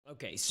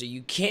Okay, so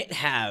you can't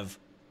have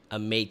a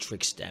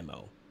Matrix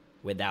demo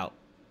without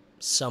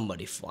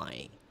somebody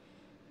flying.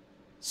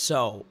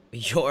 So,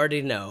 you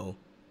already know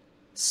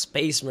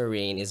Space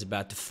Marine is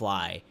about to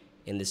fly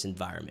in this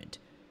environment.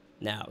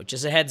 Now,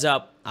 just a heads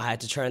up, I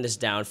had to turn this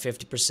down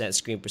 50%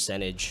 screen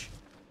percentage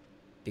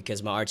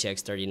because my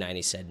RTX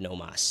 3090 said no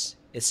mas.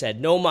 It said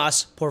no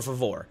mas, por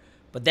favor.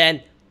 But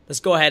then,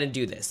 let's go ahead and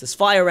do this. Let's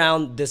fly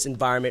around this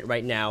environment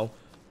right now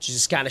to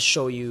just kind of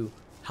show you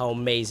how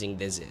amazing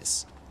this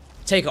is.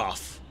 Take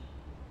off.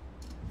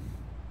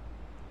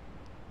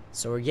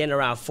 So we're getting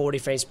around 40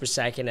 frames per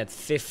second at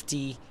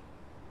 50%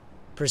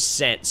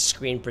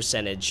 screen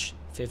percentage.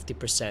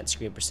 50%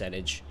 screen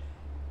percentage.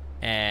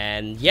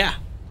 And yeah,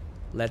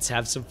 let's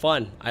have some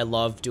fun. I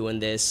love doing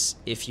this.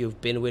 If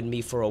you've been with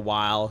me for a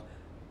while,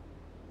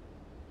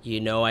 you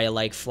know I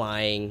like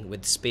flying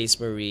with Space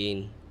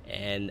Marine.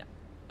 And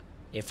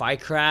if I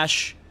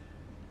crash...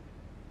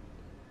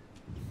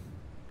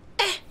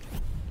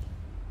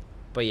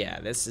 But yeah,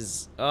 this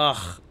is...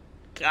 Oh,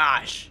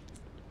 gosh.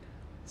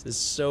 This is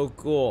so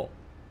cool.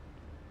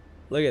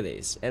 Look at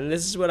these. And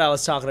this is what I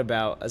was talking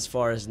about as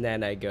far as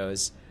nanite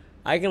goes.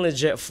 I can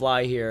legit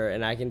fly here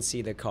and I can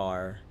see the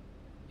car.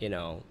 You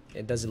know,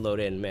 it doesn't load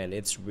in. Man,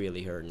 it's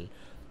really hurting.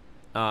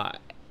 But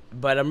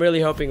I'm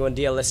really hoping when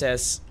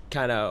DLSS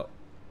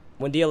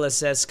when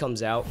DLSS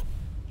comes out,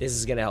 this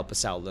is going to help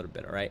us out a little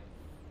bit, alright?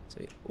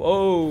 So,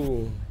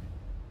 whoa.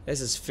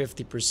 This is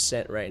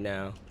 50% right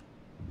now.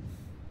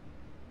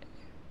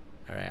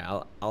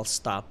 Alright, I'll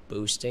stop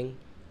boosting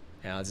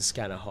and I'll just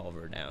kind of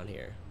hover down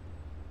here.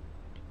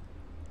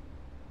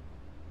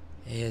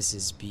 This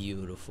is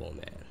beautiful,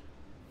 man.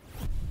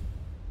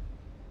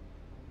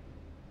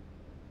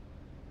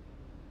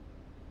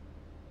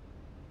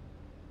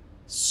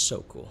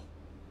 So cool.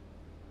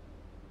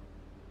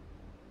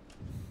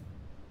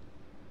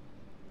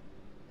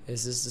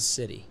 This is the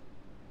city.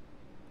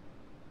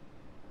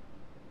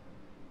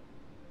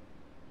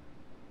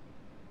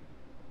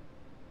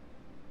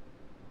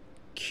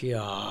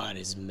 God,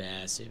 it's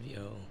massive,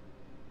 yo.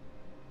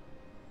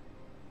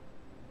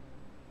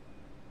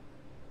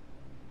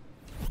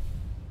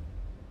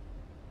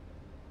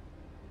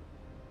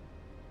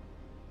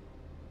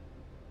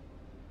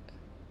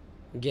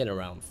 I'm getting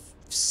around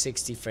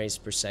 60 frames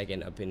per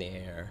second up in the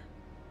air.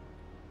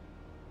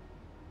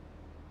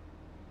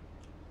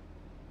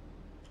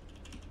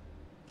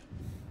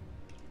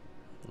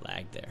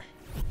 Lag there.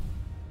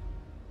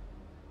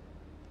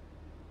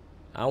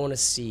 I want to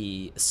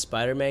see a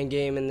Spider-Man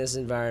game in this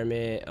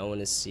environment. I want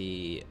to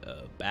see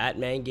a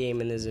Batman game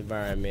in this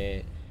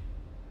environment.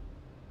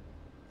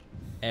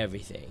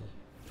 Everything.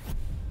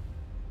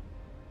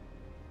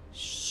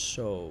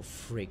 So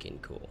freaking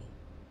cool.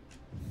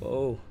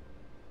 Whoa.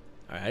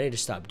 Alright, I need to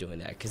stop doing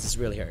that because it's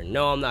really hurting.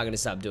 No, I'm not going to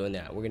stop doing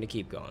that. We're going to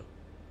keep going.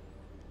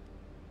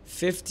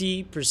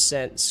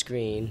 50%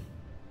 screen.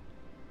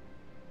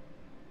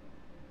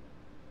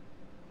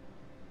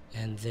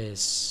 And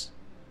this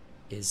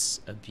is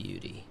a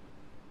beauty.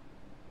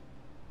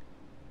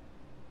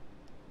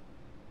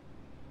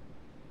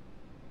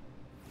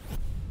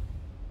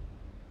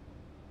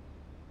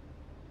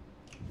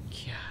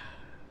 Yeah.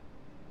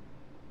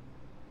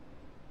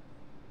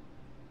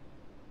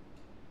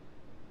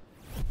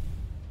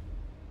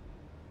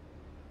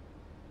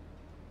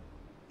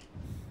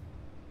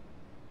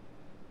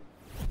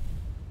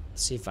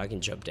 Let's see if I can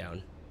jump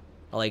down.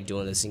 I like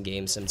doing this in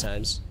games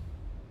sometimes.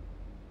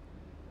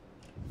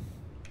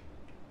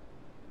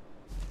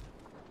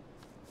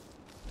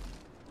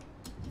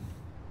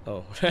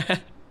 Oh,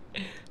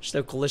 there's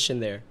no collision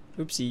there.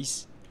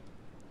 Oopsies.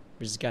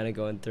 We're just kind of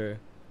going through.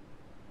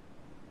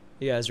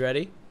 You guys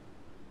ready?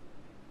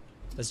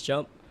 Let's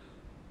jump.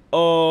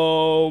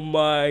 Oh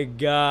my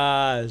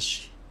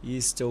gosh.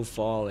 He's still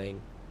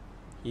falling.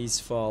 He's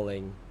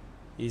falling.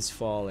 He's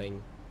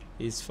falling.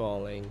 He's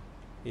falling.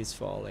 He's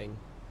falling.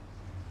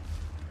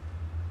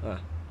 Huh.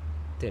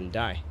 Didn't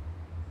die.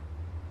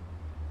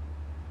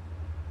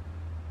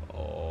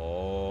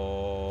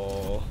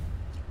 Oh.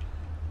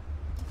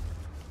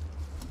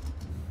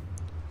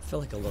 I feel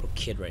like a little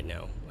kid right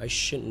now. I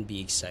shouldn't be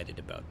excited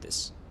about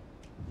this.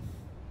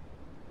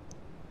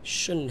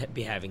 Shouldn't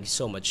be having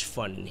so much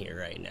fun in here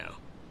right now.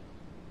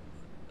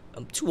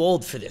 I'm too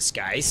old for this,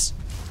 guys.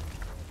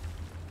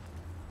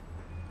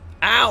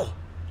 Ow!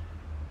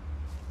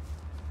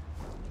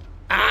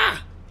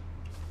 Ah!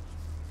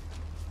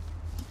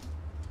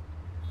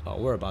 Oh,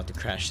 we're about to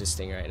crash this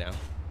thing right now.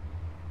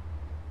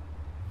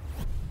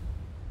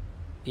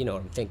 You know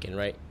what I'm thinking,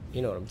 right?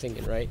 You know what I'm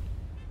thinking, right?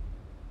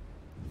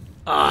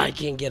 Ah, I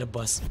can't get a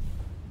bus.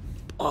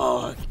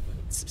 Oh,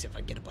 let's see if I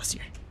can get a bus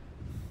here.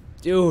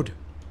 Dude.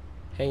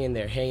 Hang in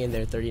there,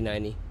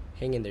 3090.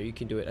 Hang in there, you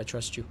can do it, I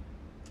trust you.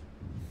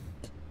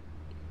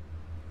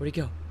 Where'd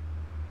he go?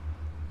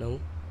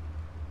 No?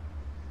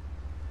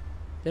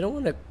 They don't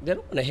wanna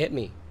hit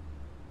me.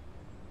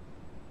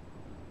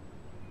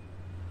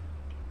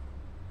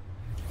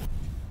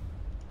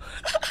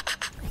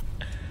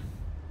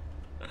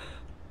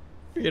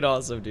 Freaking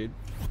awesome, dude.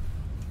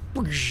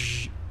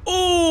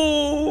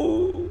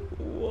 Oh,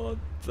 what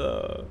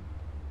the...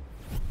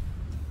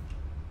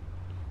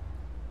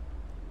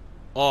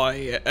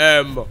 I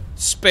am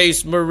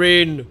Space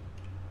Marine.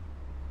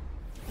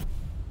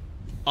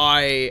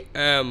 I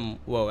am...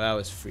 Whoa, that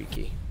was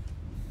freaky.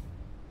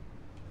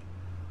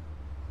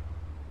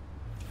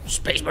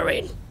 Space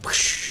Marine.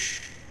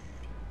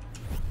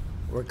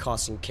 We're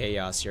causing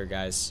chaos here,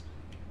 guys.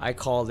 I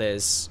call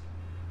this...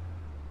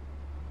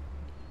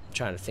 I'm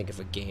trying to think of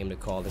a game to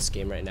call this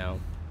game right now.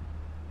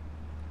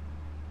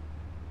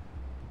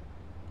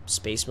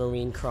 Space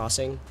Marine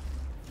Crossing?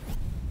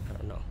 I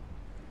don't know.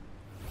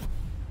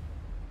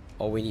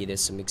 All we need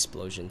is some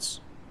explosions.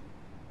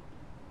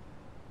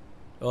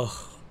 Ugh.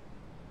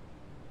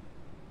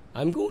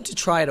 I'm going to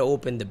try to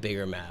open the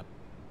bigger map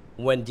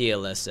when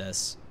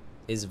DLSS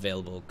is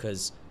available,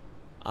 because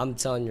I'm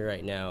telling you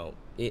right now,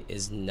 it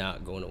is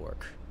not going to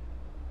work.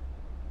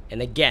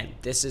 And again,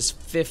 this is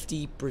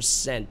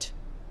 50%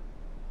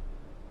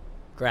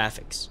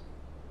 graphics.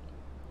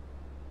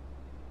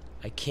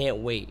 I can't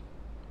wait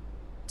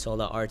till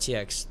the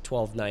RTX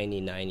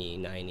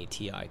 1290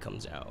 Ti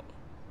comes out,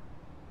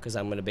 because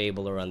I'm going to be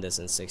able to run this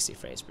in 60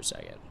 frames per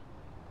second.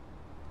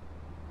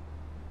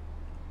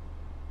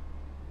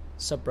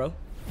 Sup, bro?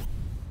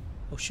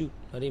 Oh shoot,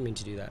 I didn't mean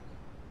to do that.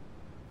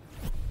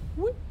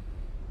 Whoop.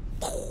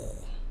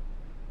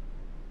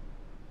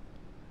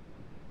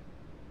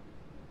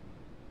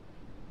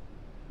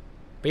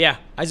 But yeah,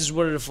 I just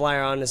wanted to fly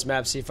around this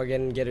map, see if I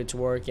can get it to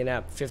work. And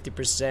at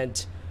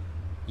 50%,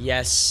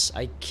 yes,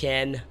 I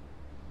can.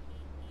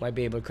 Might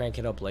be able to crank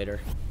it up later.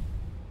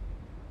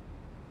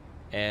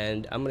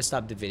 And I'm gonna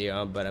stop the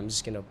video, but I'm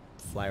just gonna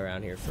fly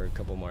around here for a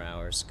couple more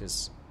hours,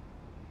 because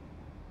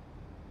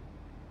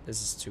this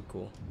is too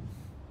cool.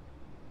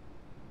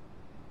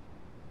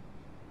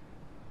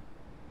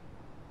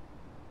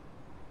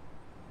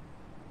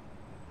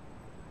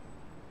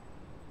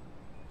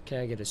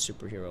 Can I get a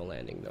superhero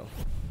landing though?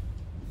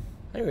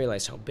 I didn't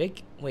realize how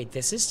big. Wait,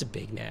 this is the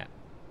big map.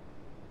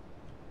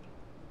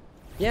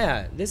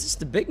 Yeah, this is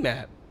the big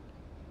map.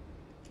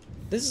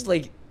 This is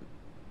like...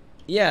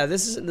 Yeah,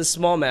 this isn't the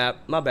small map.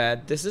 My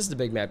bad. This is the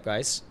big map,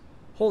 guys.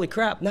 Holy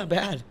crap, not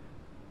bad.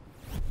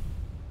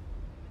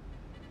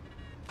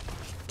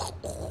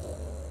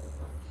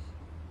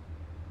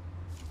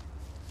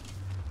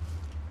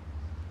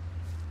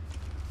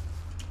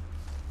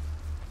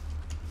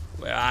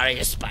 Where are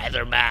you,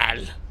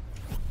 Spider-Man?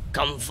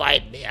 Come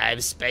fight me,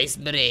 I'm Space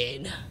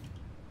Marine.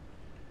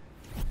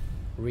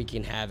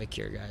 Wreaking havoc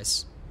here,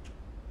 guys.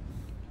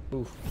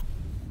 Ooh,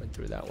 went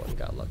through that one,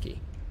 got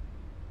lucky.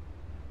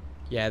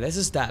 Yeah, this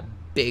is that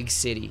big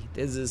city.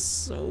 This is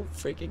so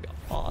freaking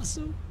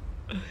awesome.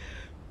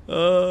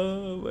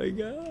 Oh my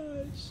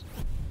gosh.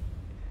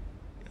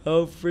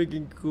 How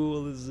freaking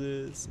cool is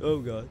this? Oh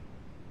god.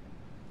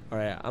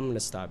 Alright, I'm gonna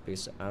stop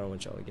because I don't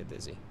want y'all to get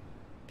dizzy.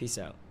 Peace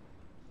out.